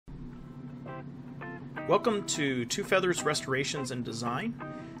Welcome to Two Feathers Restorations and Design.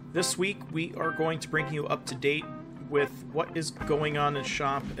 This week we are going to bring you up to date with what is going on in the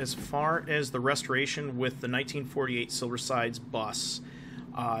shop as far as the restoration with the 1948 Silversides bus.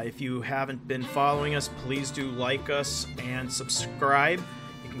 If you haven't been following us, please do like us and subscribe.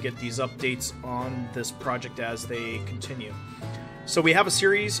 You can get these updates on this project as they continue. So we have a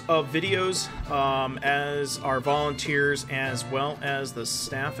series of videos as our volunteers as well as the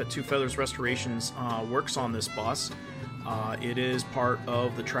staff at Two Feathers Restorations works on this bus. It is part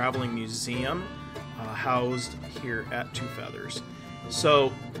of the traveling museum housed here at Two Feathers.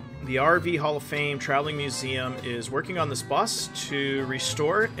 So the RV Hall of Fame Traveling Museum is working on this bus to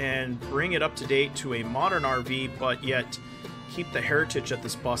restore it and bring it up to date to a modern RV, but yet keep the heritage that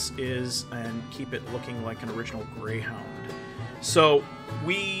this bus is and keep it looking like an original Greyhound. So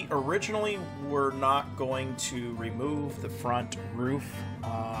we originally were not going to remove the front roof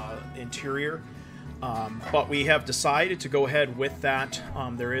interior, but we have decided to go ahead with that.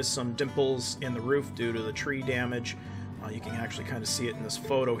 There is some dimples in the roof due to the tree damage. You can actually kind of see it in this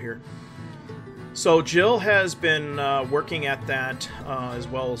photo here. So Jill has been working at that as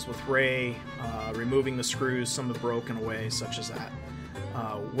well as with Ray, removing the screws, some have broken away, such as that.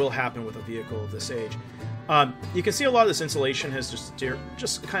 Will happen with a vehicle of this age. You can see a lot of this insulation has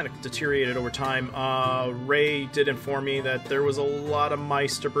just kind of deteriorated over time. Ray did inform me that there was a lot of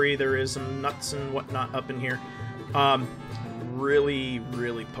mice debris. There is some nuts and whatnot up in here. Really,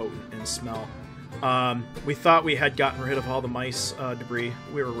 really potent in smell. We thought we had gotten rid of all the mice debris.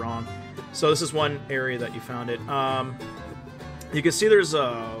 We were wrong. So this is one area that you found it. You can see there's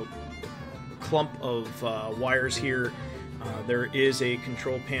a clump of wires here. There is a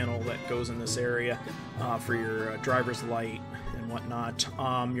control panel that goes in this area for your driver's light and whatnot.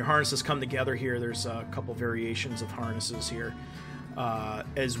 Your harnesses come together here. There's a couple variations of harnesses here,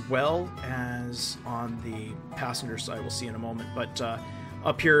 as well as on the passenger side. We'll see in a moment. But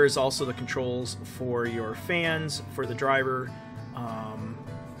up here is also the controls for your fans for the driver.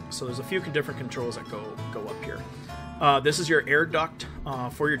 So there's a few different controls that go up here. This is your air duct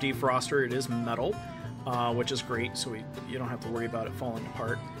for your defroster. It is metal. Which is great, so you don't have to worry about it falling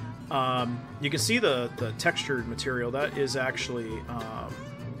apart. You can see the textured material. That is actually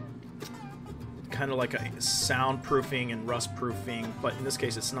kind of like a soundproofing and rust-proofing, but in this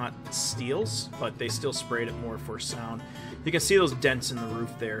case it's not steels, but they still sprayed it more for sound. You can see those dents in the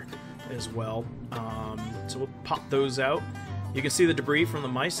roof there as well. So we'll pop those out. You can see the debris from the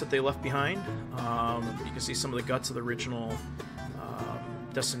mice that they left behind. You can see some of the guts of the original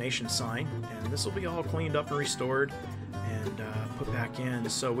destination sign, and this will be all cleaned up and restored and put back in.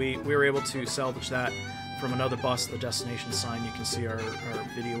 So we were able to salvage that from another bus, the destination sign. You can see our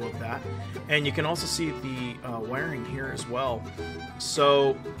video of that, and you can also see the wiring here as well.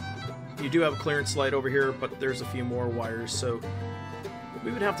 So you do have a clearance light over here, but there's a few more wires, so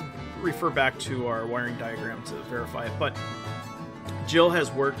we would have to refer back to our wiring diagram to verify it. But Jill has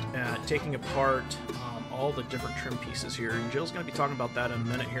worked at taking apart all the different trim pieces here, and Jill's going to be talking about that in a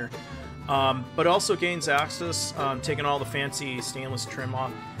minute here. But also gains access, taking all the fancy stainless trim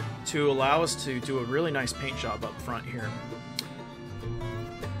off to allow us to do a really nice paint job up front here.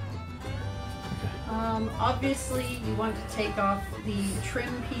 Obviously you want to take off the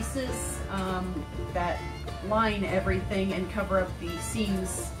trim pieces that line everything and cover up the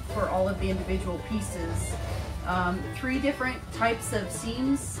seams for all of the individual pieces. 3 different types of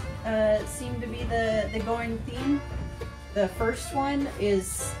seams seem to be the going theme. The first one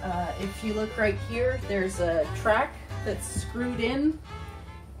is, if you look right here, there's a track that's screwed in,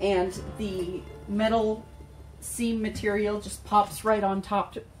 and the metal seam material just pops right on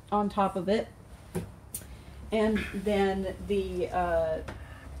top of it. And then the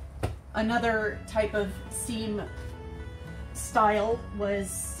another type of seam style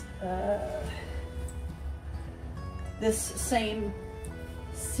was this same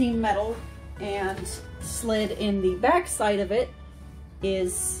seam metal, and slid in the back side of it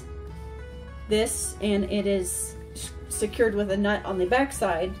is this, and it is secured with a nut on the back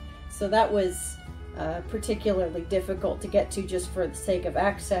side. So that was particularly difficult to get to just for the sake of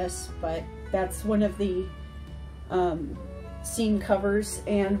access, but that's one of the seam covers.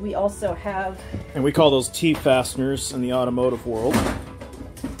 And we also have, and we call those T-fasteners in the automotive world,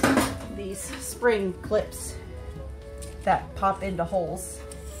 these spring clips that pop into holes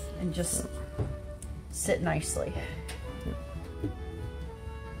and just sit nicely.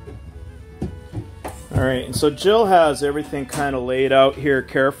 All right, and so Jill has everything kind of laid out here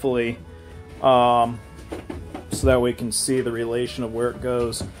carefully, so that we can see the relation of where it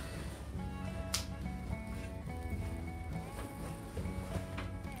goes.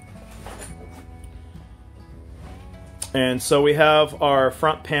 And so we have our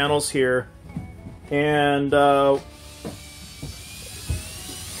front panels here, and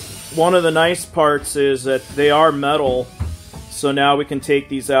one of the nice parts is that they are metal, so now we can take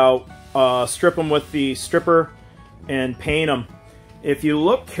these out, strip them with the stripper, and paint them. If you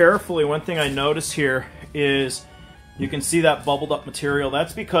look carefully, one thing I notice here is you can see that bubbled up material.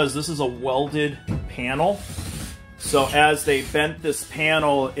 That's because this is a welded panel. So as they bent this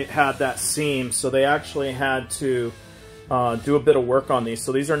panel, it had that seam, so they actually had to do a bit of work on these.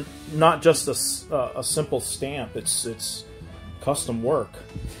 So these are not just a simple stamp, it's custom work.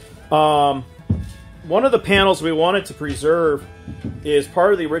 One of the panels we wanted to preserve is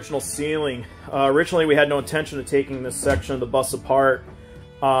part of the original ceiling. Originally we had no intention of taking this section of the bus apart,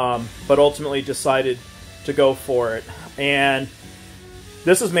 but ultimately decided to go for it. And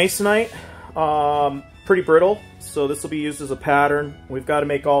this is masonite, pretty brittle, so this will be used as a pattern. We've got to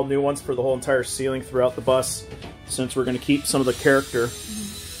make all new ones for the whole entire ceiling throughout the bus, since we're going to keep some of the character.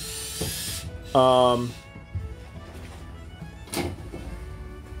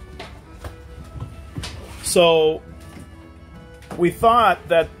 So we thought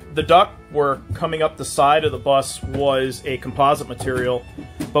that the duct work coming up the side of the bus was a composite material,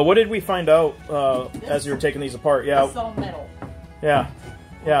 but what did we find out as you were taking these apart? Yeah, it's all metal. Yeah.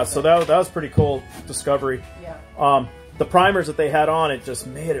 So that was pretty cool discovery. Yeah. The primers that they had on it just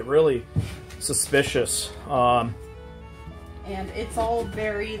made it really suspicious. And it's all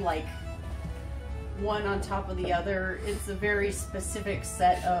very like one on top of the other. It's a very specific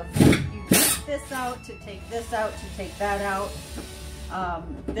set of, you take this out to take this out to take that out.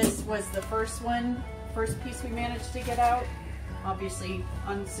 This was the first piece we managed to get out. Obviously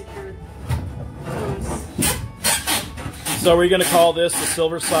unsecured those. So are we going to call this the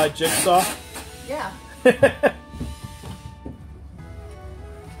silver side jigsaw? Yeah.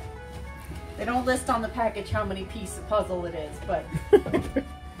 They don't list on the package how many piece of puzzle it is, but...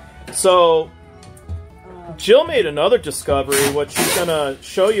 So, Jill made another discovery, which she's going to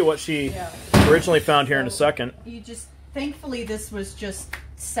show you what she originally found here in a second. Thankfully this was just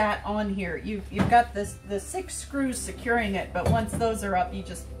sat on here. You've got the 6 screws securing it, but once those are up, you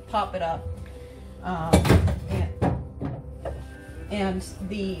just pop it up. And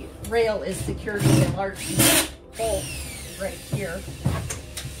the rail is secured with a large bolt right here.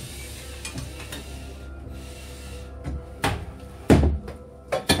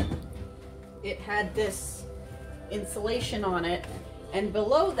 It had this insulation on it, and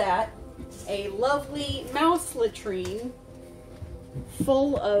below that, a lovely mouse latrine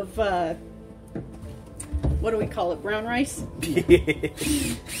full of, what do we call it, brown rice?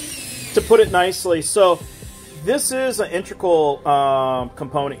 To put it nicely, so this is an integral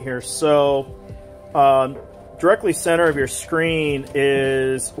component here. So directly center of your screen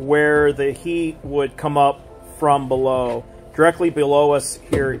is where the heat would come up from below. Directly below us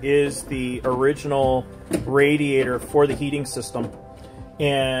here is the original radiator for the heating system.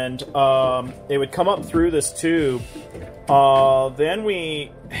 And it would come up through this tube. Then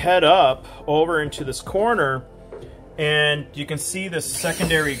we head up over into this corner, and you can see this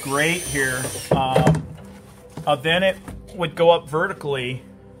secondary grate here. Then it would go up vertically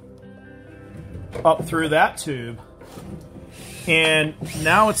up through that tube. And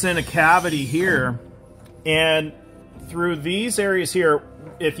now it's in a cavity here. And through these areas here,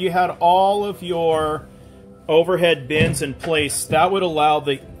 if you had all of your overhead bins in place, that would allow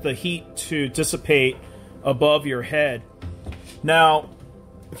the heat to dissipate above your head. Now,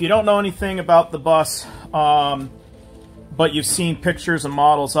 if you don't know anything about the bus, but you've seen pictures and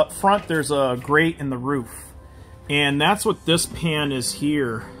models, up front there's a grate in the roof. And that's what this pan is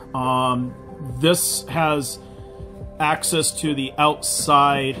here. This has access to the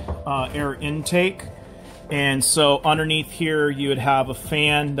outside air intake. And so underneath here you would have a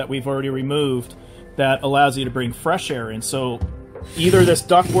fan that we've already removed that allows you to bring fresh air in. So either this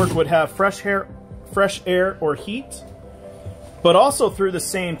ductwork would have fresh air or heat, but also through the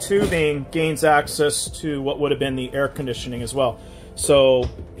same tubing gains access to what would have been the air conditioning as well. So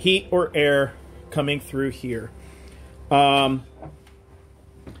heat or air coming through here.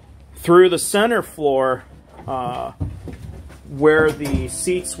 Through the center floor, where the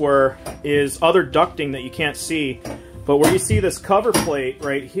seats were, is other ducting that you can't see. But where you see this cover plate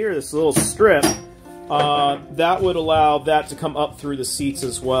right here, this little strip, that would allow that to come up through the seats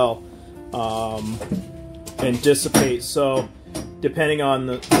as well, and dissipate. So depending on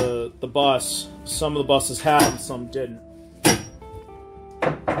the bus, some of the buses had and some didn't.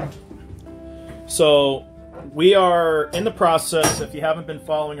 So we are in the process, if you haven't been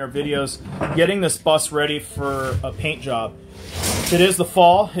following our videos, getting this bus ready for a paint job. It is the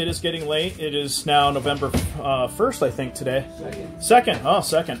fall. It is getting late. It is now November 1st, I think, today. Second. Oh,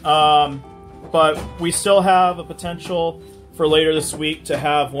 second. But we still have a potential for later this week to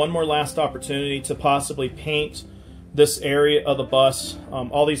have one more last opportunity to possibly paint this area of the bus.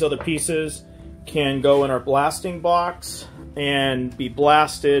 All these other pieces can go in our blasting box and be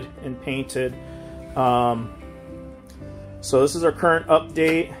blasted and painted. So this is our current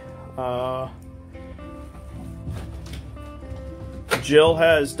update. Jill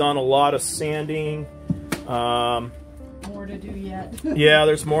has done a lot of sanding. More to do yet. Yeah,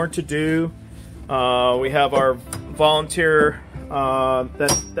 there's more to do. We have our volunteer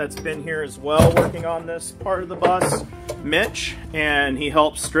that's been here as well working on this part of the bus, Mitch, and he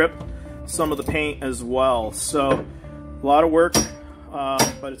helps strip some of the paint as well. So a lot of work,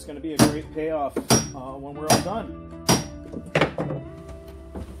 but it's going to be a great payoff when we're all done.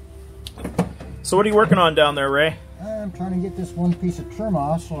 So what are you working on down there, Ray? I'm trying to get this one piece of trim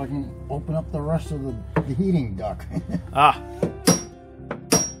off so I can open up the rest of the heating duct. Ah.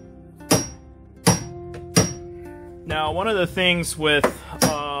 Now, one of the things with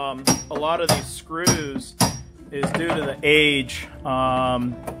a lot of these screws is due to the age,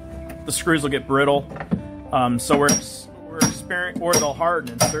 the screws will get brittle. So we're experiencing, or they'll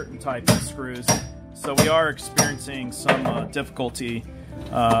harden in certain types of screws. So we are experiencing some difficulty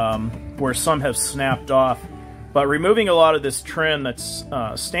where some have snapped off. But removing a lot of this trim that's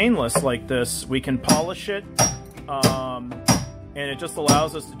stainless like this, we can polish it, and it just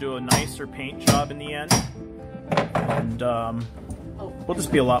allows us to do a nicer paint job in the end. And we'll just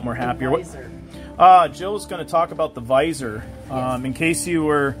be a lot more happier. Jill's going to talk about the visor. Yes. In case you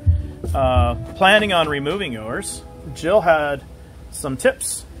were planning on removing yours, Jill had some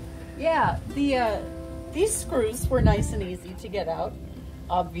tips. Yeah, these screws were nice and easy to get out,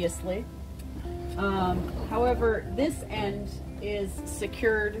 obviously. However, this end is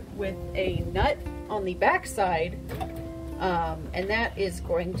secured with a nut on the back side, and that is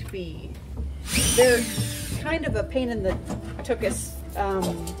going to be kind of a pain in the tuchus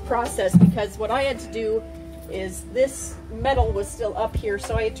process, because what I had to do is this metal was still up here,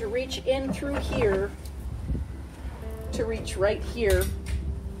 so I had to reach in through here to reach right here,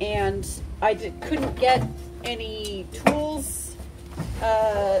 and I couldn't get any tools,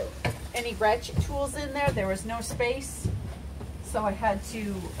 any ratchet tools in there. There was no space, so I had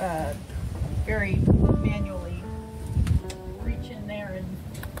to very manually reach in there, and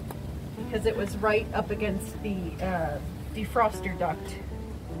because it was right up against the defroster duct,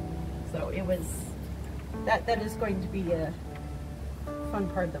 so it was that is going to be a fun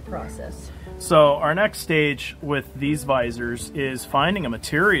part of the process. So our next stage with these visors is finding a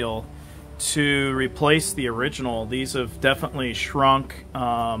material to replace the original. These have definitely shrunk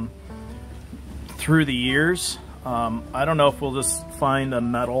through the years. I don't know if we'll just find a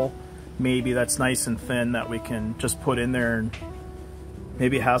metal maybe that's nice and thin that we can just put in there and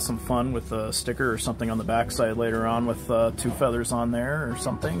maybe have some fun with a sticker or something on the backside later on with 2 feathers on there or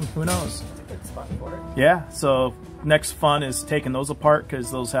something. Who knows? That's a good spot for it. Yeah, so next fun is taking those apart,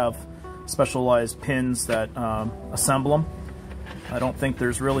 because those have specialized pins that assemble them. I don't think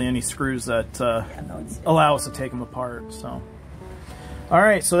there's really any screws that allow us to take them apart. So, all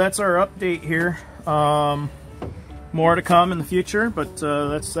right, so that's our update here. More to come in the future, but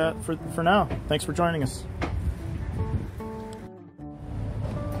that's that for now. Thanks for joining us.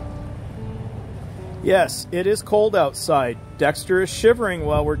 Yes, it is cold outside. Dexter is shivering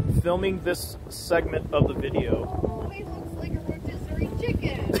while we're filming this segment of the video. Oh, he looks like a rotisserie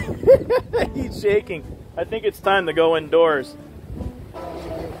chicken. He's shaking. I think it's time to go indoors.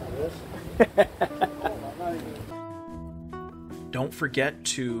 Don't forget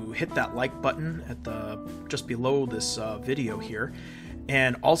to hit that like button at just below this video here,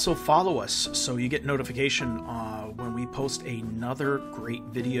 and also follow us so you get notification when we post another great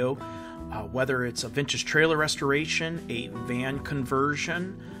video, whether it's a vintage trailer restoration, a van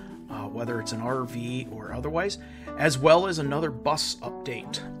conversion, whether it's an RV or otherwise, as well as another bus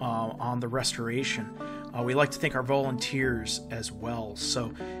update on the restoration. We like to thank our volunteers as well.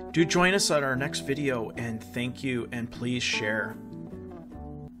 So do join us at our next video, and thank you, and please share.